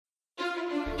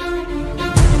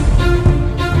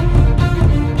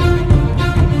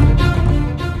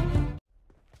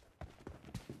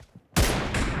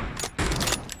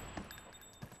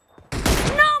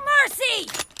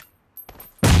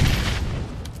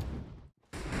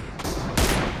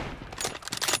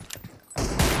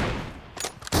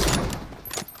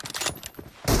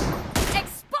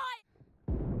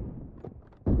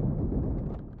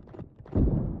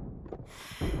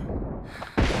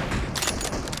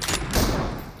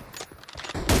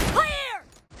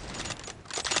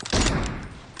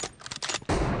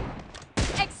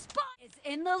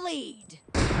lead.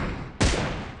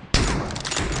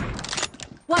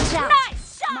 Watch out!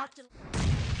 Nice shot!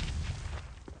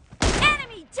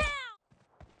 Enemy down!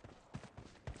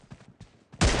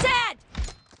 Dead!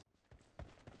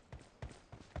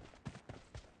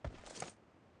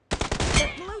 The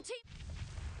blue team...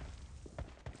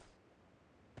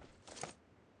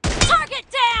 Target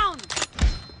down!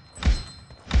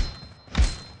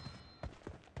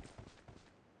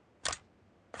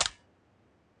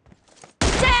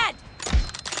 Dead!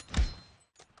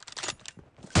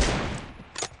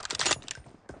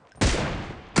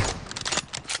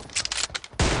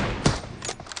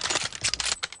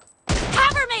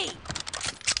 Cover me!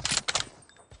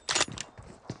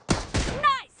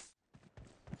 Nice!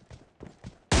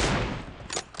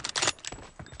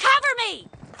 Cover me!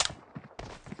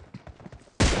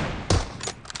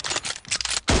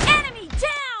 Enemy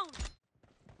down!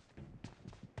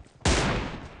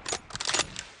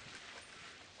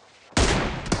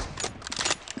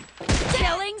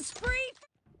 Killing spree!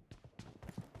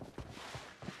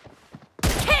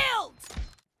 Killed!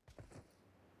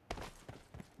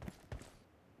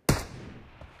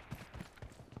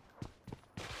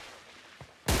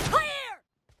 Clear!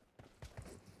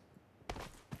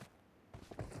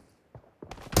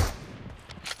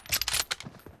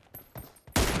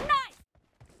 Nice!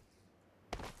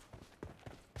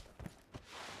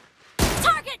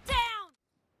 Target down!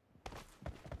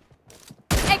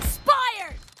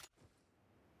 Expired!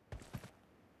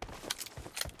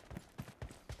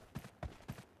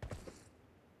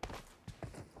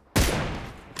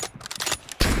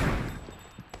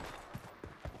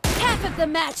 Half of the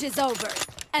match is over,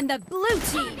 and the blue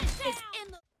team is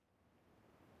in the...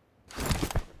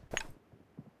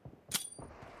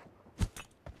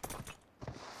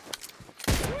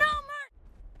 No mer...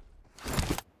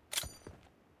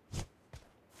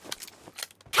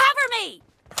 Cover me!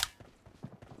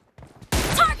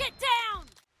 Target down!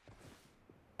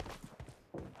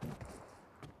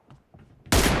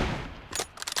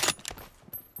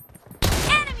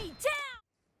 Enemy down!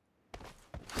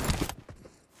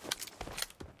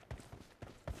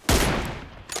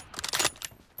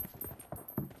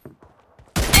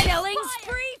 Killing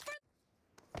spree for...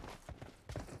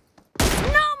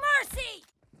 No mercy!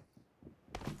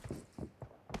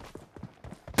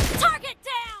 Target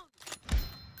down!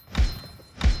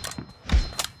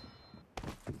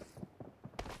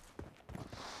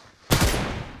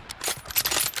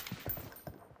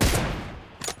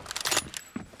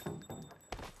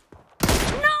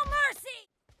 No mercy!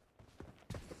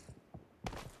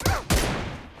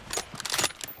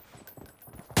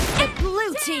 The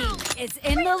blue team is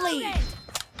in the lead.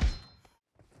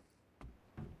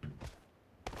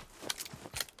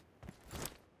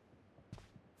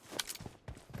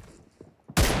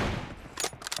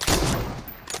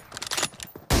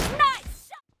 Nice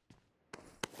shot!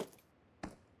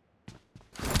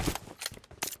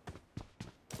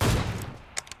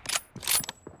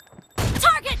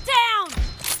 Target down!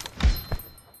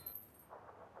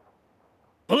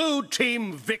 Blue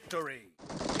team victory.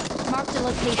 Mark the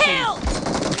location. Killed!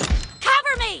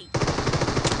 Cover me!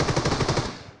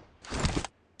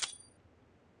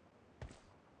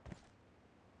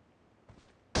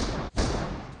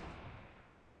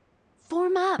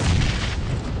 Form up.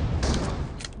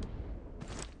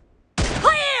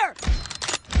 Clear!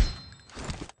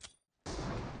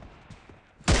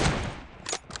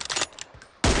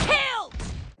 Killed!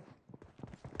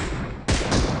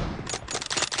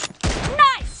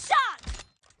 Nice shot!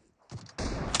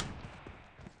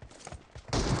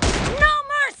 No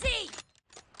mercy!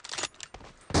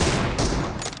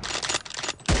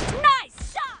 Nice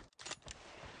shot!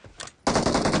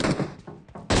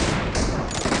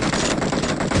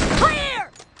 Clear!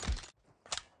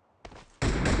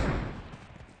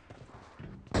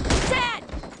 Dead!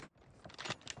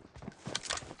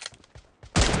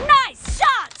 Nice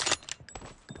shot!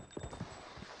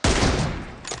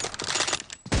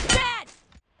 Dead!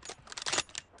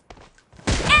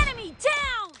 Enemy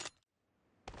down!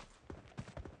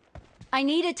 I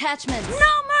need attachments.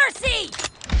 No mercy!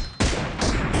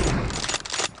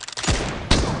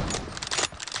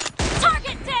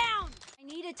 Target down! I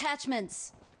need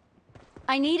attachments.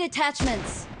 I need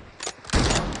attachments.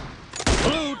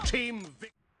 Blue team victory.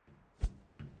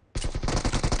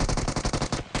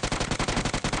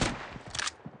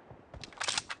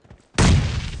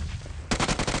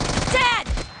 Dead!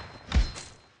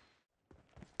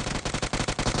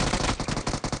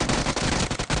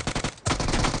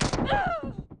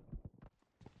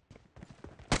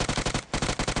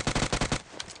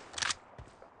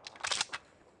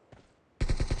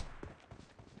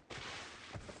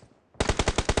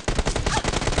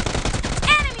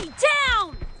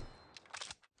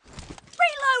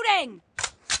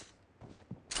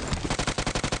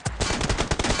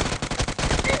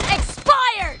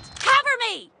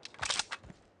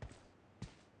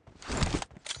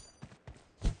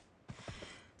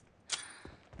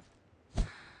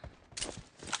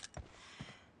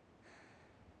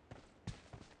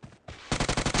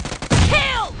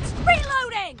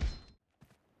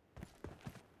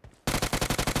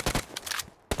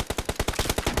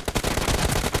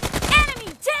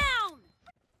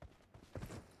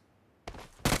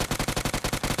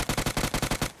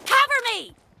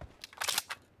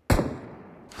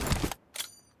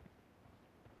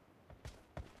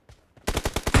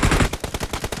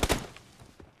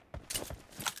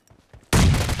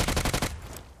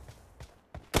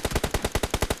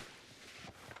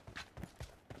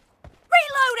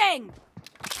 Reloading!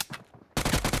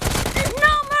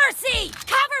 No mercy!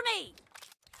 Cover me!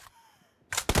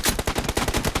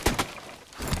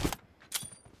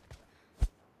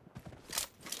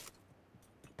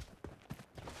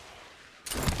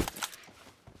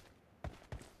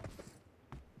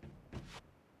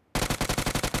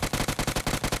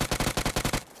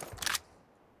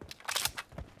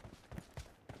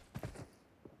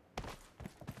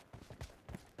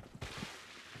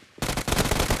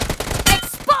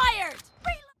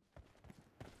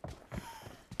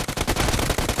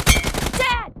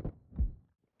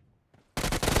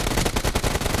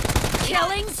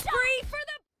 Killing spree for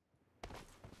the...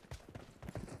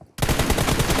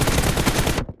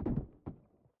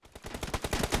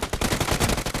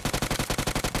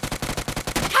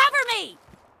 Cover me!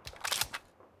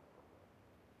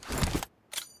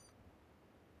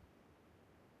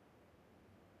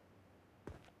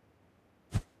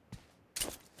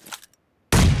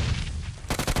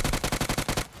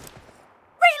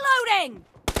 Reloading!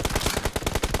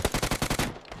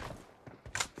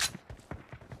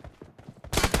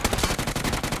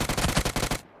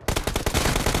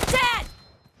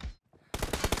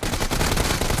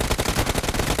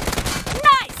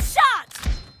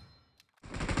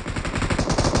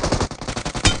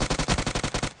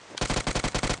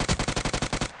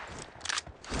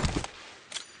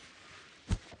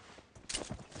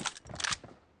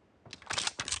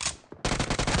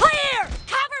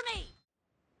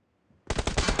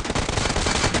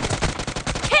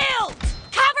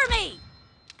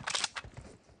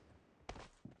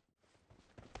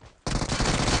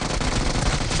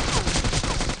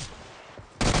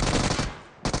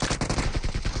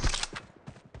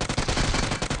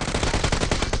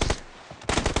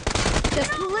 The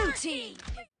blue team!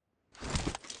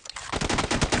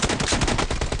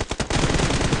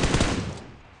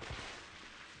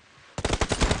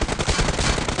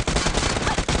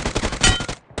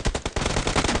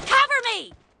 Cover me!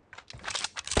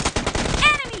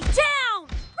 Enemy down!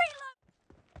 Reload!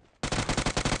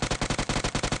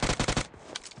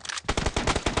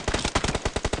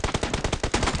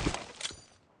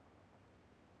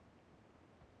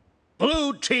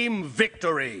 Blue team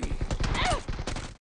victory!